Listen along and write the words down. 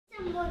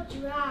so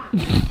dry.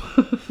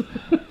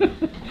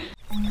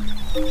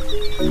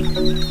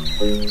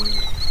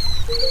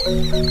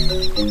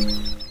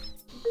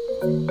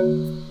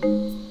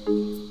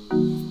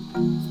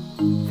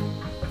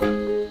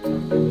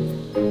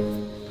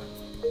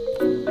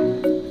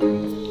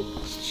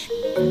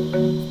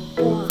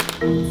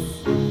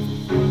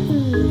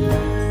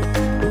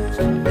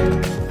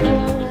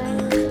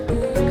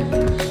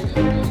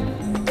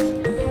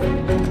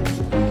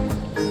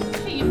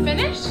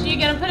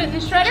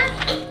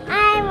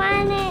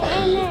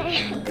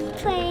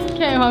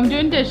 I'm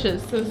doing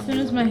dishes, so as soon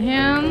as my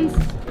hands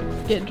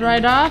get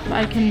dried off,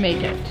 I can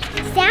make it.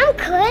 Sam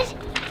could.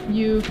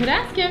 You could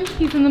ask him.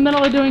 He's in the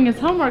middle of doing his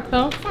homework,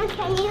 though. Sam,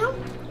 can you?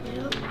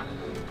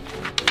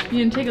 You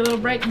didn't take a little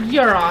break?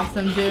 You're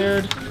awesome,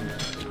 dude.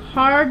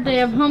 Hard day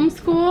of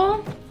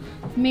homeschool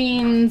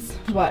means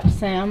what,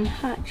 Sam?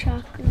 Hot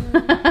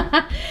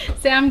chocolate.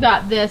 Sam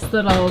got this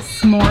little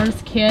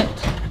s'mores kit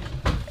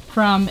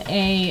from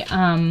a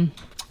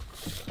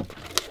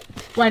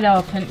white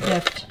elephant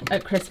gift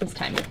at Christmas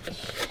time.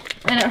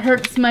 And it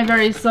hurts my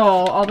very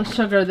soul, all the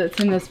sugar that's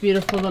in this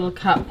beautiful little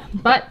cup.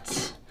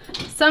 But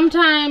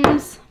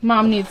sometimes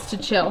Mom needs to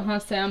chill, huh,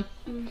 Sam?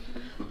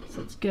 Mm-hmm.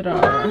 So let's get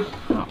our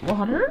hot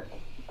water.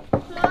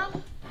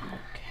 Mom?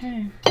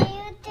 Okay. Do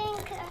you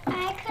think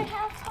I could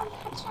have some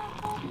hot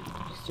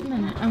chocolate? Just a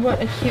minute. Oh,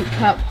 what a cute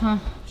cup, huh?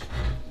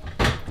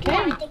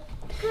 Okay.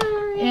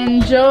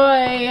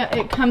 Enjoy.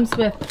 It comes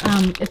with,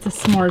 it's a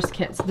s'mores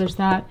kit, so there's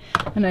that.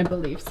 And I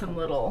believe some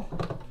little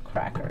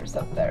crackers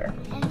up there.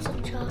 And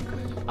some chocolate.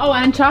 Oh,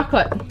 and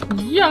chocolate.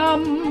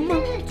 Yum!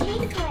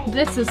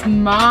 This is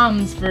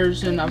Mom's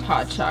version of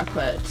hot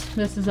chocolate.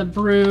 This is a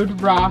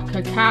brewed raw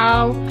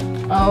cacao.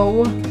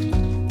 Oh,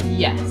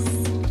 yes.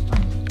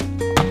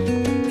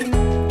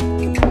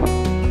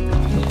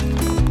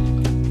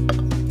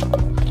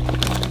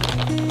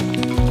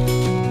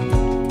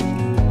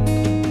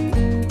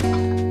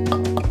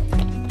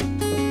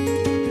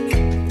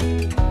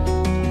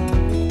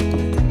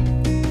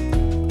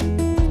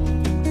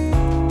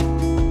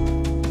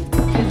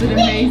 Is it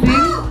amazing?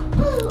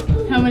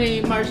 How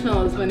many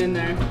marshmallows went in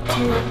there?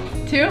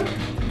 2?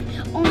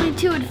 2? Only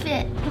 2 would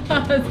fit.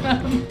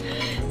 Awesome.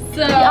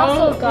 So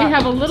we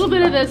have a little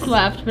bit of this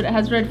left, but it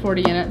has red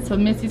 40 in it. So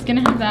Missy's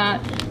gonna have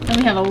that. And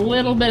we have a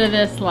little bit of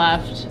this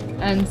left.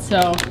 And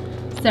so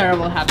Sarah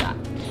will have that.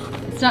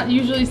 It's not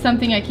usually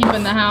something I keep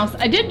in the house.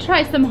 I did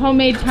try some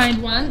homemade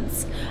kind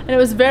once, and it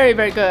was very,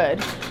 very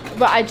good.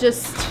 But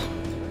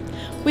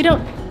we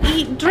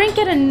don't drink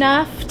it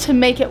enough to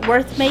make it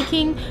worth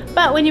making.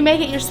 But when you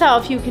make it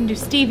yourself, you can do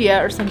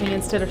stevia or something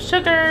instead of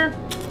sugar.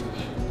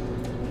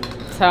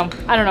 So,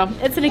 I don't know.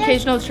 It's an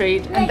occasional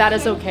treat, and that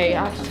is okay.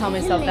 I have to tell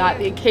myself that.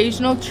 The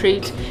occasional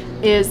treat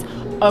is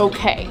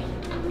okay. You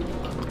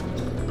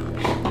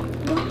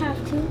don't have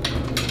to.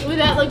 Ooh,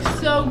 that looks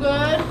so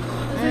good.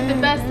 This is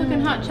the best looking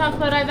hot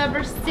chocolate I've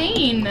ever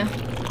seen.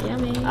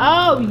 Yummy.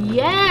 Oh,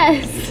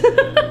 yes.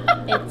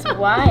 It's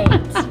white.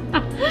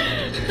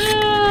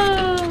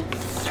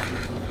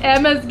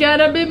 Emma's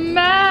gonna be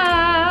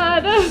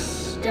mad.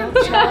 Don't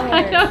tell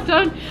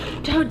her.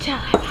 Don't tell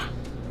Emma.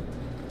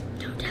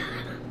 Don't tell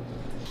Emma.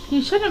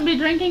 You shouldn't be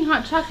drinking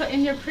hot chocolate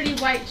in your pretty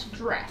white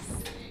dress.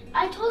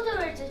 I told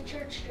her it's a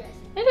church dress.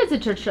 It is a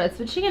church dress,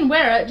 but she can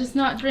wear it, just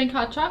not drink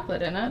hot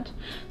chocolate in it.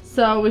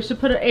 So we should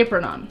put an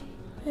apron on.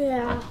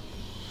 Yeah.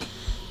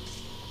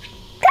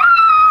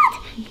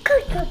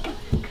 Good.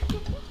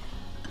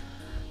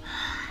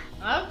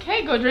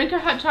 Okay, go drink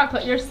your hot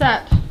chocolate. You're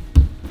set.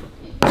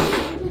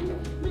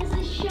 There's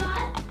a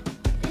shot.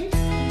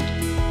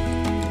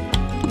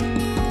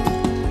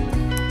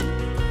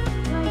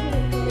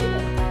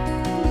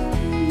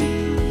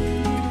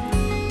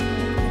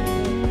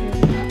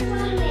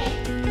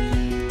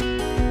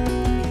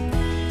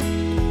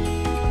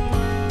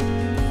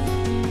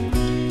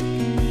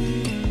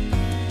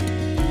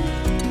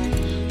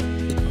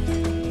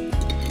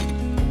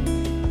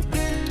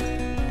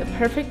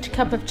 The perfect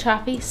cup of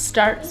coffee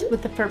starts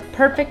with the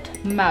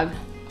perfect mug.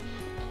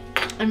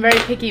 I'm very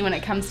picky when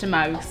it comes to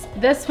mugs.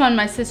 This one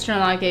my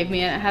sister-in-law gave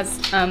me, and it has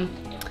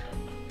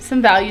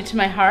some value to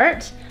my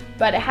heart,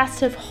 but it has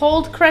to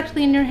hold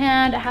correctly in your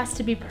hand. It has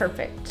to be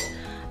perfect,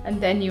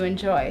 and then you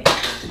enjoy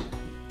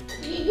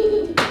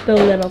the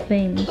little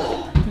things.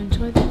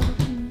 Enjoy the little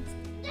things.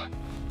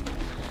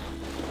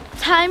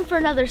 Time for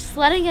another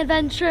sledding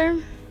adventure.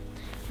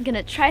 I'm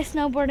gonna try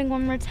snowboarding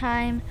one more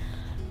time.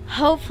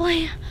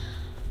 Hopefully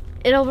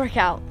it'll work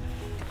out.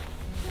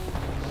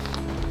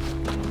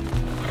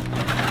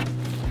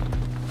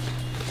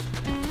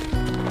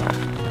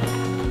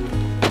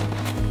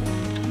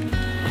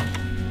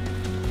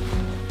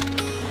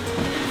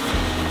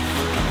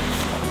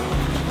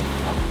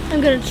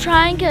 I'm gonna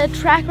try and get a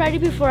track ready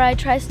before I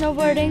try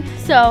snowboarding,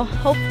 so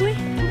hopefully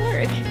it'll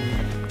work.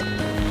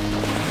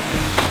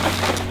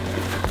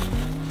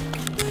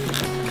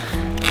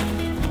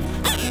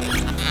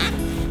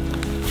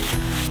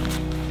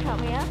 Help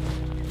me up.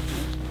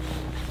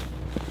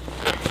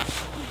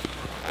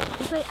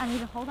 This way I need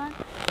to hold on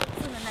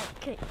so then I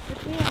can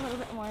push me a little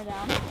bit more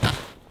down.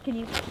 Can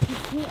you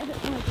see a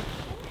bit more?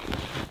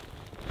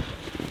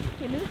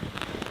 Can you?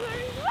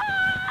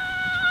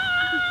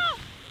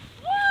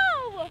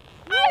 Whoa!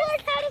 I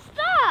learned how to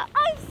stop.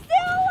 I'm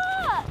still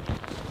up.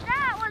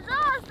 That was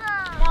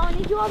awesome. Now I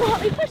need you all to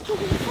help me push this.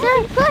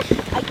 Push.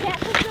 I can't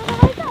push it by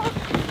myself.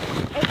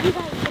 If you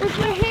guys push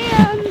your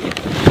hands.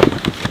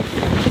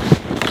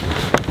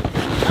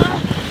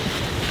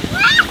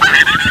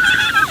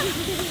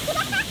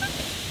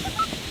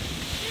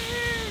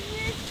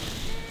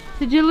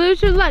 Did you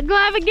lose your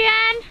glove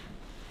again?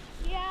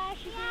 Yeah,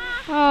 she did.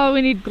 Oh,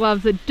 we need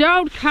gloves that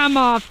don't come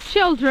off,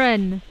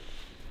 children.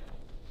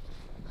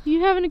 You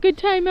having a good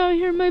time out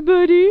here, my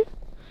buddy?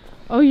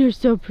 Oh, you're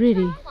so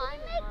pretty.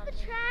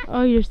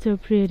 Oh, you're so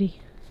pretty.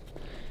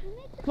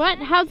 What?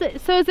 How's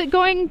it? So is it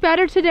going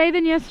better today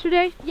than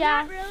yesterday?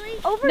 Yeah. Not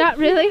really. Not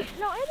really?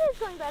 No, it is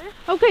going better.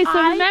 Okay, so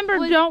I remember,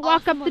 was don't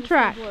walk awesome up on the the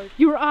track. snowboard.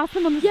 You were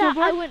awesome on the Yeah,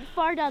 snowboard? I went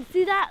far down.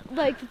 See that,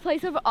 like, the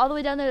place over all the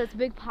way down there, that's a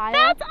big pile?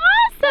 That's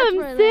awesome,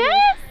 where I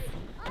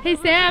sis! Hey,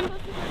 Sam,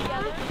 Supposed to go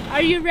together.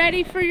 are you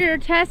ready for your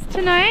test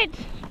tonight?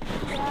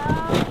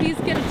 Yeah. He's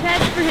gonna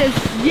test for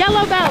his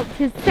yellow belt,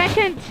 his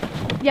second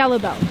yellow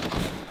belt,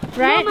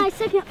 right? No, my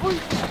second one.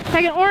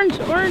 Second orange.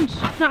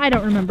 No, I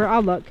don't remember,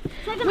 I'll look.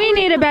 Second We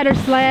need a better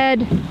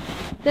sled.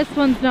 This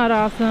one's not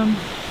awesome.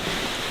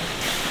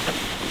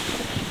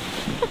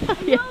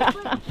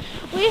 Yeah.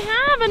 We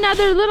have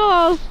another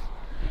little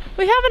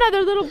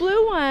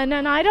blue one,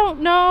 and I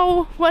don't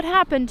know what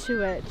happened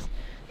to it.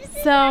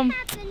 So,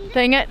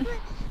 dang it.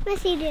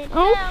 Missy did.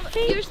 Oh,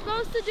 You're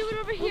supposed to do it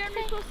over here, and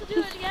we're supposed to do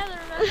it together,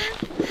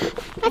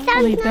 remember?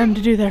 I'll leave them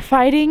to do their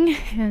fighting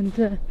and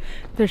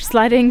their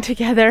sledding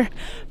together.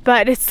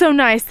 But it's so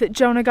nice that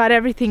Jonah got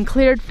everything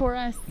cleared for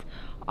us.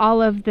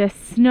 All of the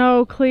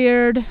snow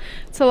cleared.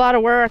 It's a lot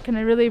of work, and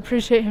I really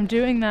appreciate him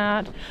doing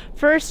that.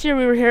 First year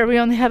we were here, we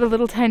only had a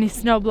little tiny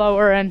snow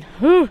blower, and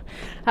whew,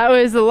 that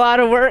was a lot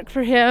of work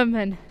for him.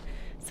 And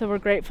so we're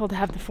grateful to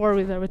have the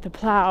four-wheeler with the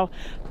plow.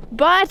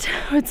 But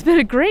it's been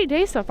a great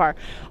day so far.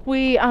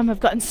 We have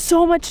gotten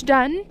so much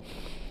done.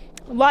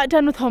 A lot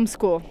done with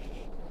homeschool.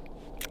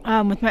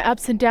 With my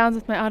ups and downs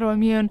with my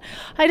autoimmune.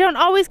 I don't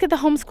always get the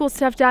homeschool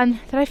stuff done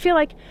that I feel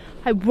like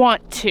I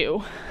want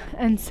to.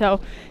 And so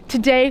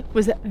today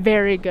was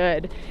very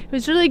good. It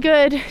was really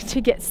good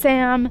to get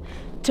Sam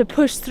to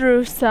push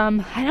through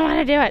some, I don't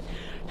want to do it.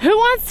 Who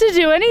wants to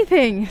do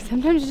anything?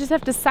 Sometimes you just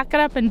have to suck it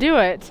up and do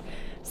it.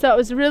 So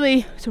it's a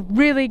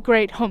really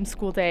great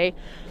homeschool day,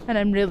 and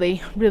I'm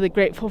really, really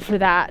grateful for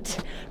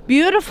that.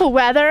 Beautiful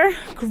weather,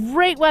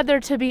 great weather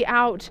to be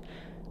outside.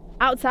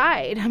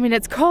 I mean,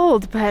 it's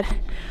cold, but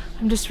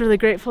I'm just really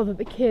grateful that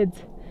the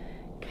kids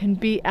can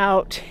be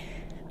out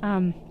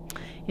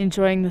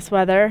enjoying this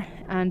weather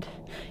and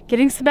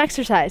getting some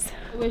exercise.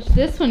 I wish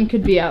this one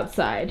could be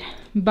outside,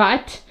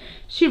 but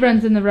she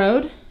runs in the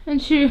road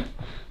and she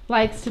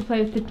likes to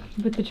play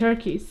with the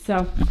turkeys.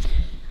 So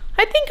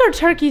I think our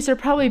turkeys are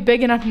probably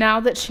big enough now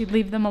that she'd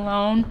leave them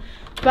alone,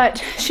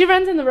 but she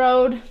runs in the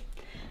road,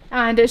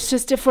 and it's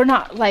just, if we're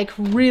not like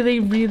really,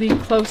 really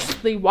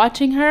closely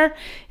watching her,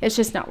 it's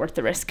just not worth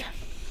the risk.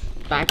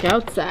 Back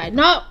outside.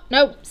 No,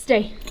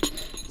 stay.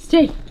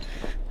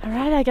 All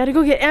right, I gotta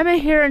go get Emma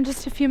here in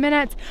just a few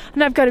minutes,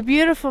 and I've got a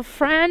beautiful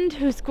friend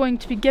who's going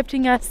to be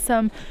gifting us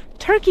some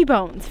turkey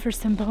bones for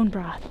some bone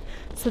broth.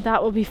 So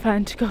that will be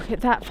fun to go get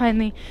that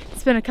finally.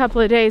 It's been a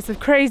couple of days of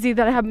crazy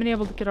that I haven't been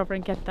able to get over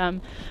and get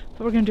them,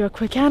 but we're gonna do a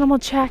quick animal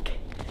check.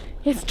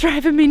 It's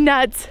driving me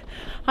nuts.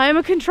 I am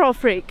a control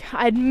freak,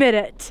 I admit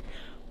it.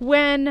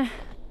 When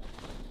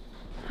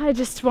I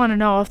just wanna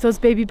know if those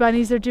baby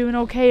bunnies are doing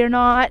okay or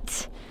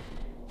not.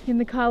 In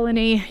the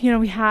colony, you know,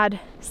 we have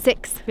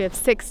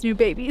 6 new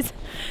babies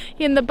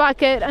in the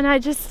bucket, and I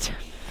just,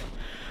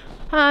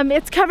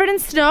 it's covered in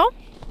snow,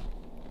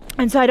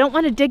 and so I don't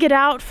want to dig it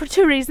out for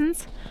 2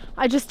 reasons.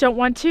 I just don't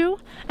want to,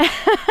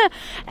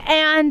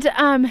 and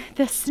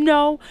the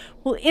snow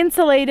will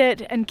insulate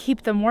it and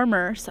keep them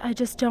warmer, so I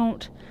just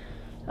don't,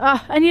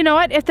 and you know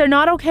what, if they're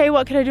not okay,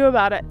 what can I do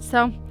about it?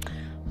 So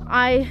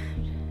I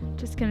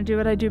just gonna do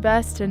what I do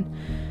best and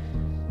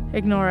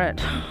ignore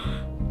it.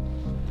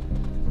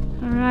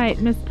 All right,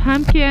 Miss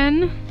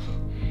Pumpkin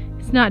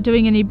is not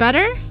doing any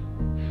better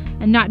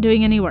and not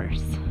doing any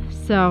worse.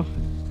 So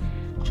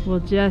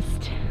we'll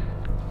just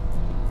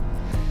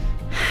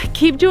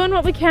keep doing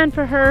what we can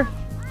for her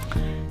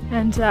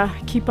and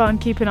keep on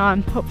keeping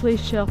on. Hopefully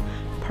she'll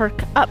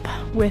perk up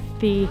with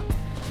the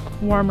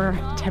warmer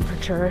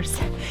temperatures.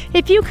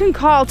 If you can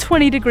call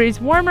 20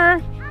 degrees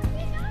warmer,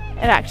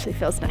 it actually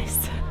feels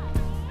nice.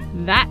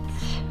 That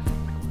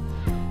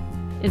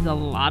is a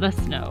lot of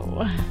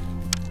snow.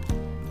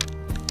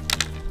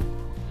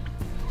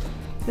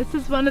 This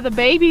is one of the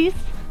babies.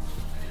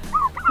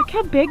 Look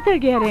how big they're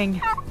getting.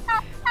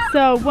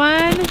 So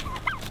one,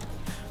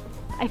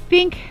 I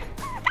think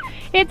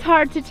it's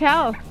hard to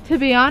tell, to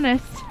be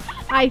honest.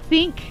 I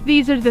think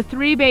these are the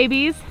 3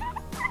 babies.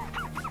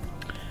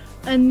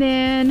 And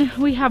then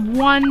we have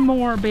one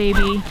more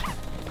baby.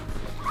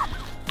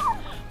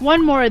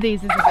 One more of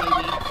these is a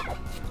baby.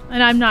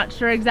 And I'm not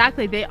sure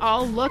exactly. They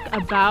all look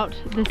about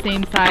the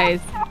same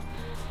size.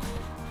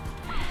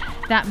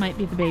 That might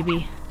be the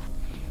baby.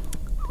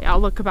 They all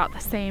look about the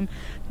same.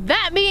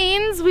 That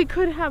means we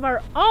could have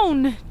our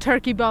own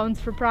turkey bones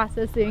for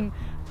processing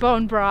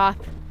bone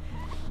broth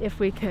if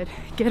we could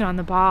get on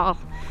the ball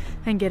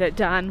and get it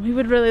done. We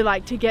would really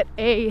like to get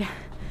a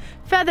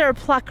feather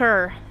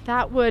plucker.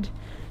 That would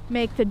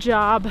make the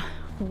job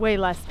way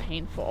less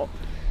painful.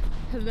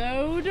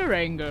 Hello,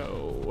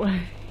 Durango.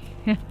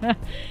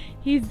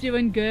 He's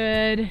doing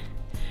good.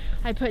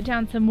 I put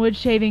down some wood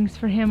shavings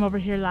for him over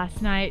here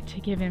last night to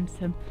give him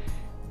some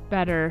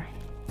better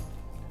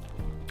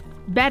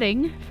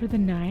bedding for the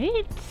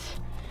night.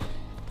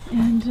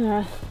 And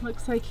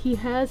looks like he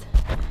has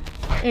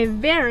a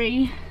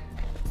very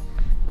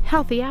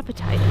healthy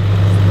appetite.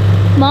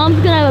 Mom's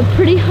gonna have a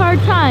pretty hard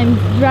time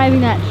driving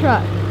that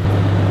truck.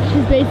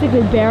 She's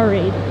basically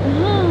buried.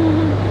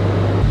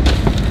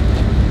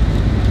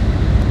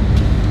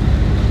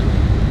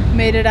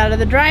 Made it out of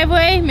the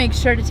driveway. Make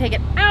sure to take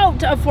it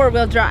out of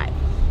four-wheel drive.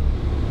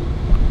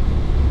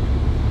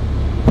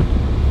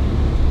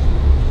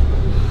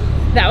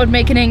 That would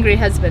make an angry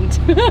husband.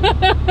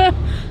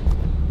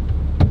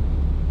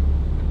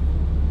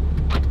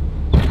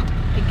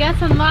 I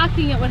guess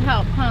unlocking it would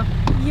help, huh?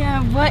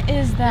 Yeah, what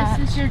is that?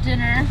 This is your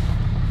dinner.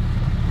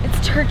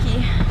 It's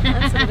turkey.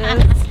 That's what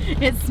it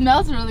is. It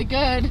smells really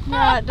good.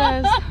 Yeah, it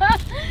does.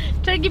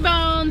 Turkey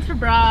bones for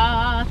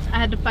broth. I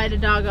had to fight a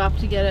dog off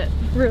to get it.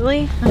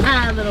 Really?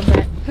 A little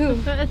bit. Who?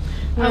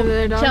 Oh,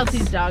 their dogs?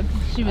 Chelsea's dog.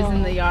 She was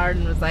in the yard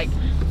and was like,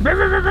 brr,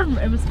 brr, brr,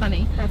 brr. It was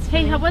funny. That's Hey,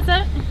 funny. how was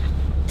it?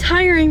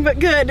 Tiring, but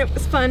good. It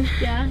was fun.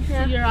 Yeah,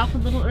 Yeah. so you're off a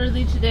little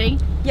early today.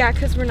 Yeah,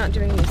 because we're not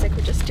doing music.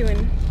 We're just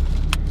doing...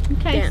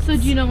 Okay, Dance. so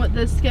do you know what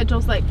the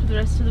schedule's like for the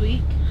rest of the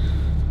week?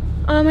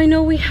 I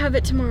know we have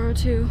it tomorrow,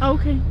 too.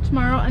 Okay,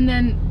 tomorrow and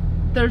then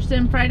Thursday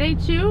and Friday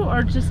too,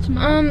 or just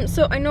tomorrow?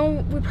 So I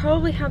know we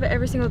probably have it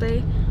every single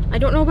day. I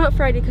don't know about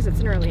Friday because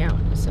it's an early out,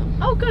 so.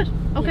 Oh, good.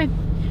 Okay.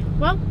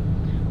 Well,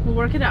 we'll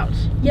work it out.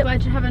 I'm Yep.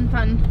 glad you're having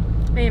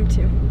fun. I am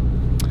too.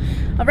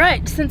 All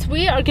right, since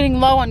we are getting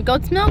low on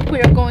goat's milk, we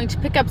are going to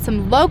pick up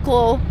some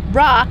local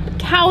raw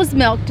cow's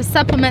milk to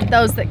supplement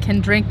those that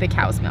can drink the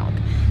cow's milk.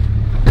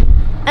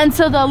 And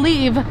so they'll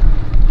leave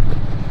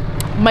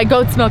my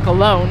goat's milk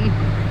alone.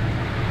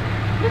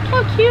 Look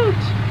how cute.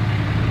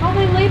 Oh,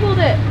 they labeled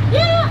it.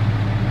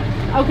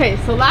 Yeah. Okay,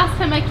 so last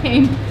time I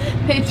came,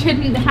 they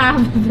didn't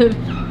have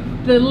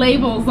the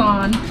labels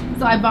on,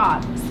 so I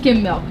bought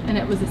skim milk, and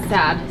it was a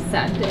sad,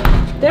 sad day.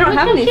 They don't Look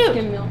have how any cute.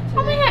 skim milk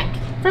Oh my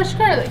heck, fresh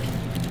garlic.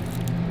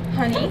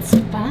 honey. That's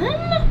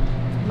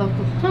fun.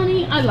 Local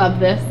honey, I love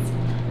this.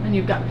 And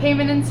you've got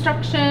payment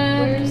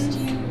instructions.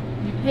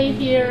 You pay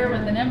here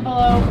with an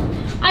envelope.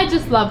 I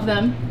just love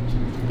them.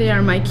 They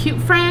are my cute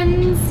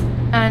friends,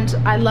 and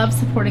I love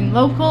supporting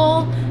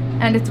local,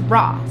 and it's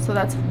raw, so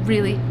that's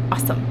really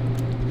awesome.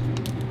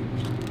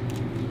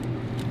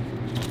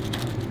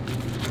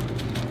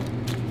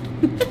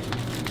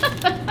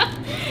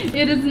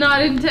 It is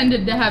not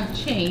intended to have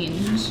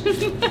change.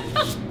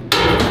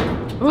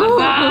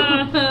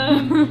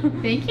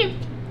 Thank you.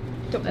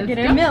 Don't Let's forget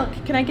go. our milk.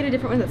 Can I get a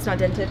different one that's not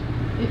dented?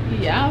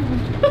 Yeah.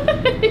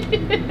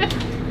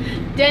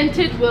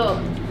 Dented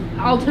will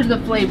alter the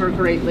flavor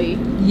greatly.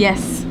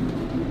 Yes.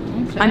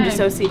 Okay. I'm just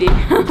OCD.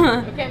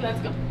 Okay, let's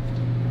go.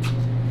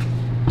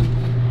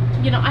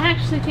 You know, I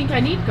actually think I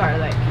need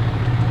garlic.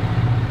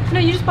 No,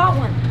 you just bought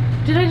one.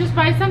 Did I just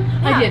buy some?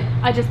 Yeah. I did.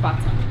 I just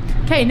bought some.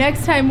 Okay,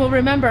 next time we'll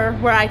remember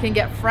where I can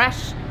get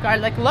fresh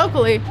garlic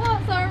locally.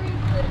 Oh, sorry.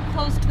 It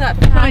closed that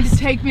Trying to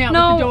fast. take me out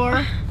No. the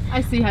door.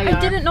 I see how you are. I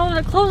didn't know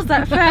that it closed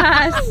that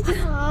fast.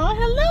 Oh,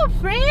 hello,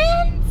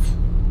 friends.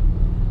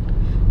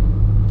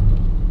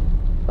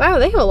 Wow,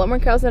 they have a lot more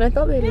cows than I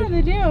thought they Yeah, did.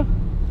 they do.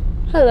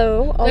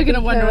 Hello. all They're gonna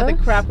the wonder what the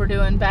cows. crap we're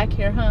doing back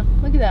here, huh?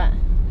 Look at that.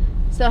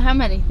 So how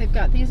many? They've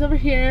got these over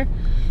here.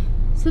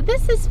 So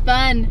this is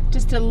fun.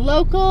 Just a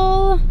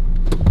local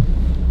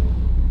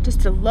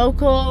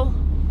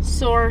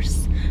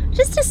source.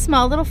 Just a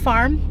small little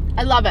farm.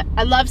 I love it.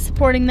 I love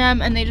supporting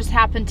them, and they just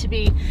happen to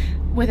be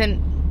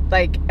within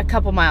like a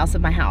couple miles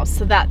of my house.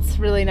 So that's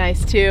really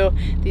nice too.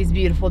 These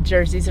beautiful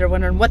jerseys are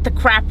wondering what the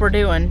crap we're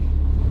doing.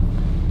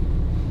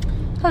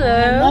 Hello.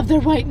 I love their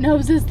white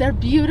noses. They're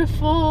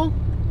beautiful.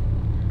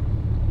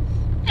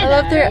 I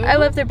love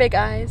Hello. their big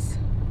eyes.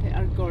 They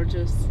are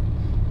gorgeous.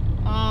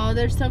 Oh,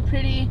 they're so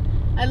pretty.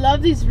 I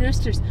love these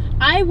roosters.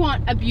 I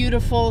want a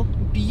beautiful,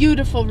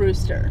 beautiful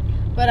rooster,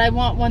 but I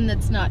want one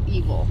that's not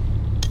evil.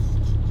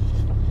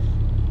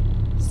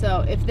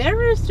 So if their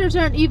roosters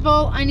aren't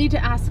evil, I need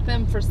to ask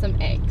them for some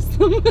eggs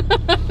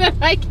that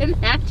I can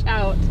hatch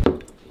out.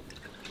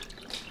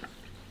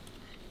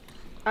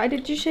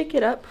 Did you shake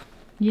it up?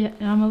 Yeah,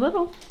 I'm a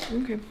little.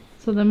 Okay.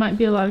 So there might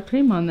be a lot of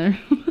cream on there.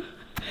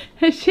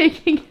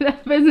 Shaking it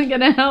up isn't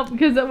gonna help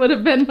because it would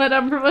have been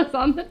whatever was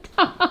on the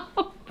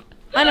top.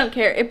 I don't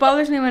care. It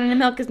bothers me when the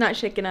milk is not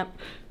shaken up.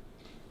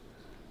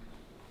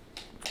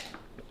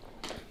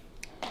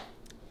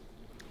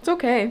 It's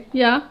okay.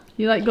 Yeah,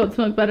 you like goat's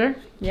milk better?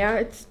 Yeah,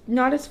 it's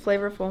not as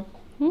flavorful.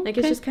 Like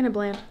it's just kind of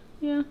bland.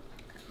 Yeah.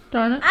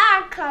 Darn it.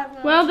 I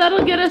cover. Well,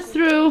 that'll get us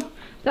through.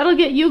 That'll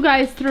get you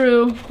guys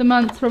through the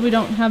months where we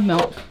don't have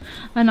milk.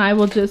 And I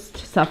will just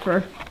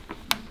suffer.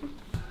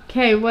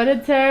 Okay, what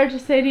did Sarah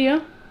just say to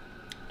you?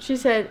 She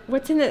said,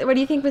 what do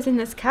you think was in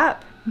this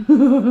cup?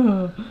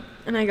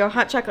 And I go,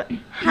 hot chocolate.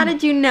 How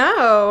did you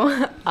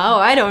know? Oh,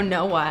 I don't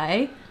know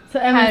why. So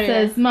Emma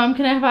says, Mom,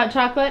 can I have hot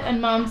chocolate? And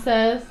Mom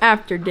says,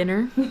 after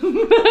dinner.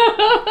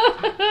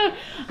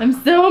 I'm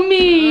so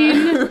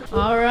mean.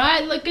 All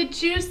right, look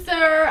at you,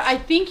 sir. I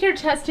think you're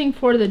testing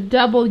for the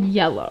double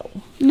yellow.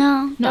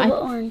 No, double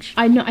orange.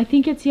 I know, I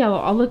think it's yellow.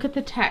 I'll look at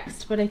the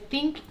text, but I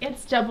think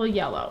it's double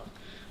yellow,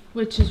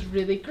 which is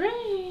really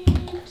great.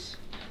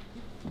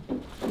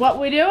 What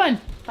we doing?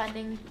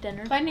 Finding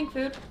dinner. Finding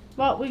food.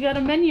 Well, we got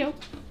a menu.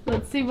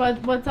 Let's see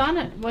what's on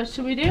it. What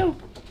should we do?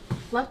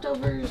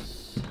 Leftovers.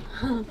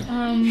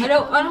 I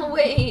don't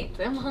wait.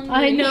 I'm hungry.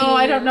 I know.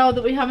 I don't know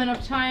that we have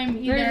enough time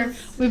either.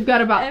 We've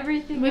got about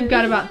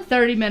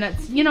 30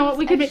 minutes. You know what?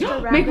 We could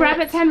make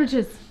rabbit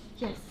sandwiches.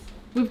 Yes.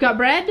 We've got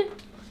bread,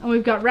 and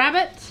we've got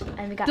rabbit.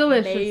 And we got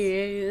Delicious.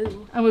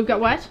 mayo. And we've got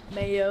what?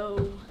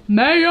 Mayo.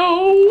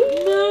 Mayo.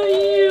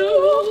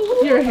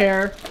 Your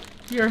hair.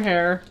 Your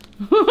hair.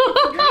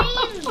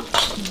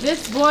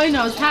 This boy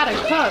knows how to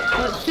cook.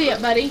 Let's see it,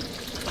 buddy.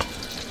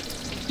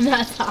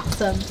 That's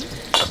awesome.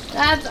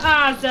 That's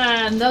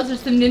awesome. Those are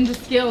some ninja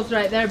skills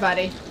right there,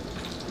 buddy.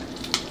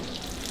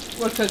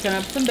 We're cooking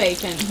up some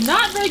bacon.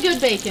 Not very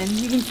good bacon.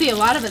 You can see a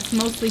lot of it's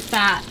mostly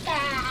fat.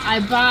 I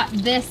bought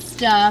this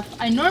stuff.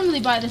 I normally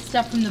buy this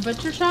stuff from the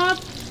butcher shop,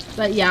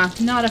 but yeah,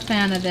 not a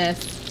fan of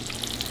this.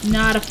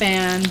 Not a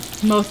fan.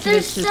 Most of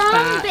it's just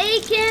fat.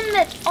 There's some bacon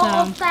that's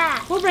all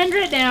fat. We'll render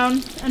it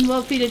down and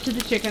we'll feed it to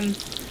the chickens.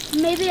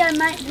 Maybe I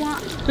might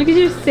want. Look at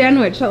your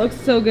sandwich. That looks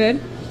so good.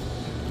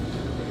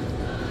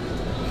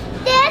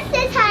 This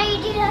is how you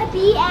do a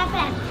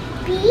BFF.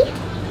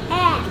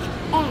 BFF.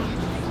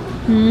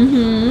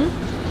 Mm-hmm.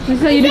 This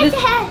is how you do this.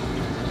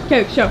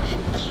 Okay, show.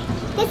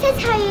 This is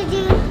how you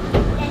do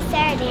the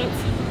Sarah dance.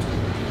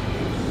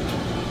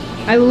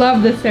 I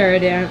love the Sarah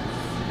dance.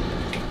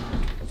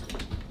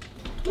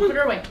 Put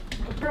her away.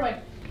 Put her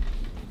away.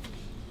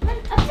 Come on,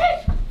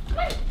 upstairs. Come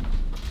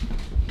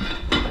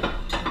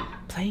on.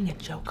 Playing a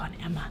joke on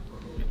Emma.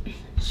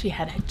 She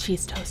had a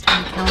cheese toast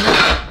on the counter.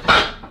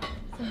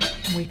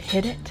 And we've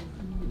hid it.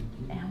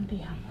 And the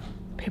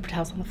paper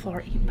towels on the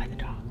floor eaten by the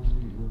dog.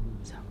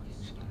 So.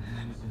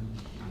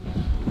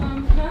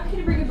 Can I ask you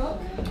to bring a book?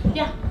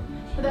 Yeah.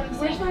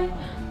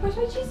 Where's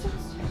my cheese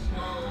toast?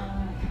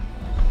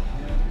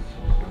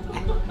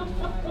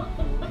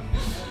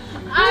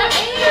 I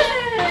ate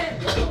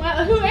it!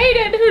 Well, who ate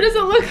it? Who does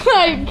it look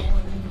like?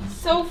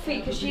 Sophie,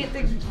 because she ate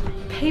the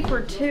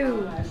paper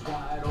too.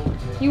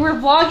 You were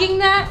vlogging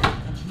that?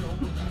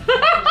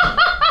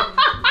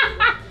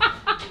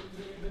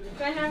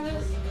 Can I have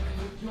this?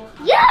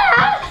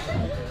 Yeah!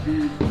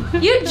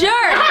 You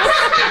jerks!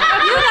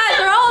 You guys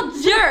are all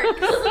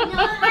jerks! No,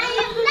 I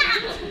am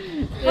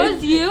not. What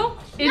was you? No,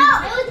 it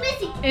was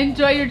Missy.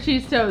 Enjoy your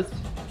cheese toast.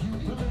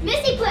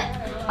 Missy put.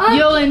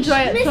 You'll enjoy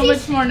it so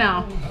much more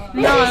now.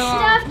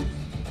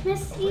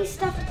 Missy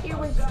stuffed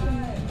earwigs in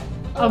it.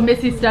 Oh,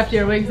 Missy stuffed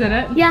earwigs in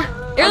it? Yeah.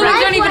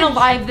 Earwigs aren't even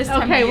alive this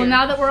time. Okay, well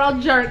now that we're all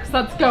jerks,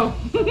 let's go.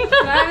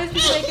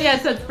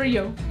 Yes, that's for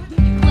you.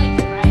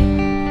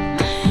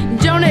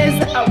 Jonah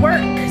is at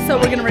work, so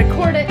we're gonna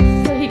record it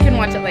so he can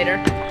watch it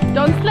later.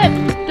 Don't slip,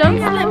 don't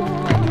slip.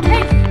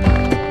 Hey,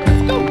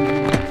 let's go.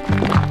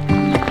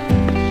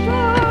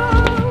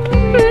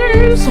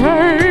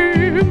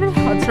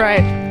 That's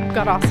right.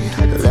 Got awesome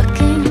kids.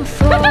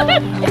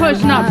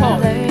 Push, not pull.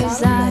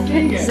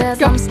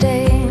 Go.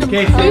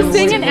 Who's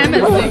singing?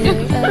 Emma's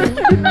singing.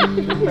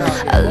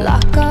 A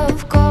lock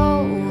of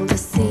gold, a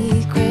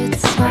secret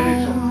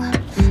smile,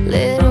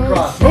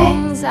 little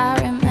things I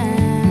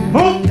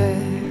remember.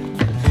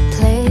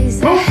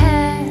 Place a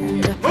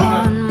hand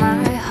upon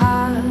my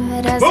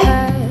heart as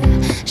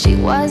her. She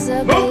was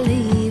a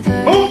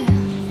believer.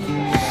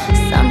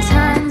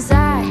 Sometimes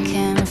I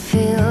can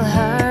feel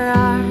her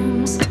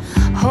arms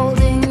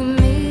holding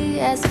me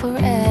as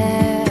forever.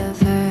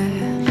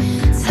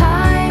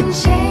 Time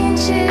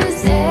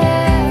changes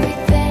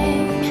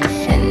everything,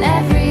 and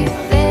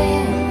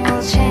everything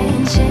will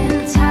change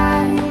in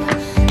time.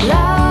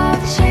 Love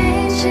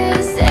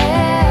changes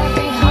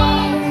every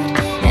heart,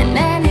 and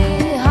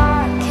any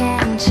heart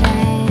can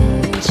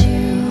change you.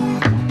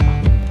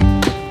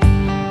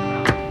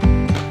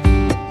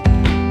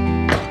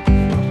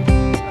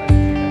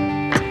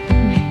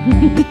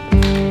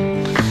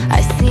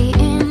 I see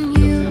in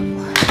you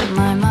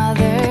my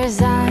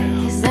mother's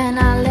eyes, and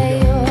I lay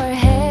your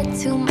head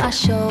to my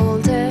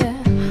shoulder.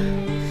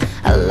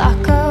 A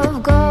lock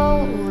of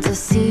gold, a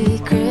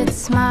secret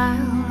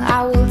smile.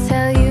 I will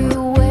tell you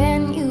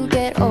when you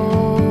get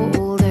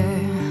older.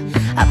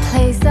 I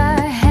place a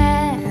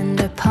hand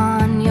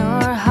upon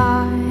your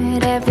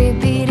heart. Every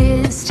beat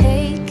is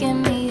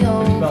taking me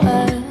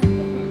over,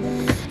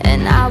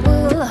 and I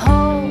will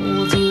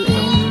hold you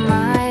in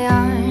my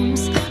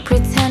arms.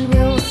 Pretend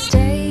we'll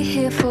stay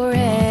here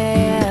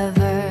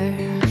forever.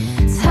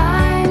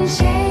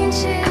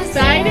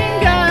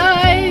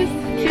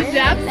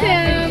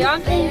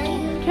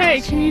 done?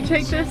 Okay, can you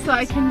take this so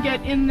I can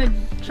get in the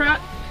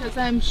truck because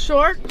I'm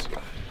short?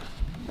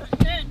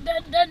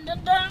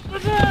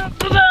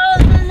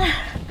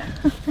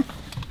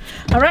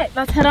 All right,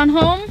 let's head on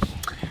home.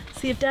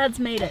 See if Dad's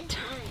made it.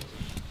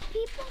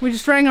 We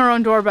just rang our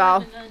own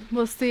doorbell.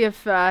 We'll see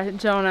if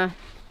Jonah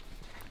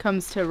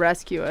comes to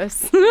rescue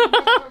us.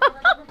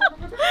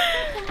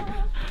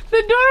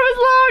 The door was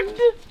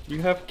locked.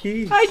 You have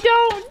keys. I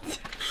don't.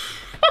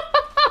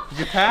 Did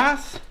you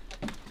pass?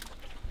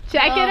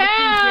 Check it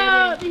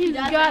out. He's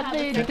got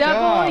the Good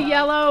double job.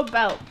 yellow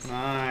belt.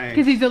 Nice.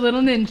 Because he's a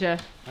little ninja.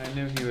 I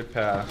knew he would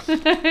pass. He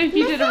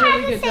did a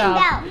really good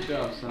job. Good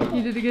job, son.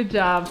 You did a good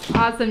job.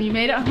 Awesome. You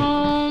made it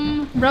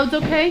home. Road's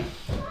okay?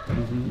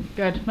 Mm-hmm.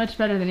 Good. Much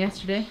better than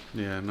yesterday.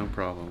 Yeah, no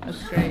problem.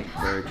 That's great.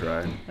 Very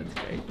dry. That's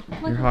great.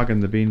 You're hogging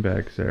the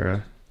beanbag,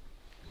 Sarah.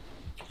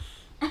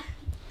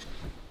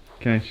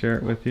 Can I share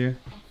it with you?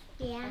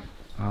 Yeah.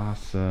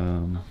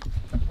 Awesome.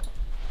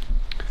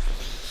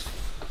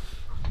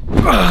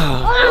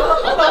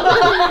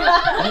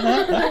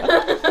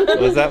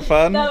 Was that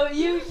fun? No,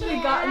 you should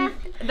have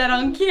gotten that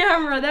on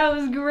camera. That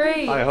was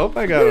great. I hope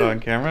I got it on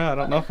camera. I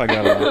don't know if I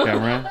got it on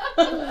camera.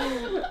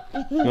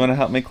 You want to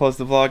help me close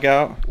the vlog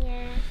out?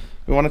 Yeah.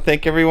 We want to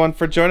thank everyone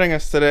for joining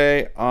us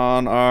today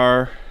on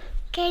our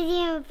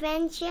Crazy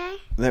adventure.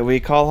 that we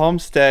call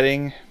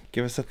homesteading.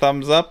 Give us a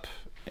thumbs up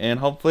and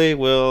hopefully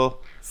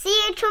we'll See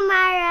you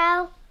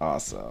tomorrow.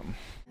 awesome.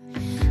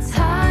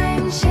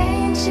 Time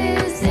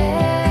changes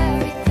everything.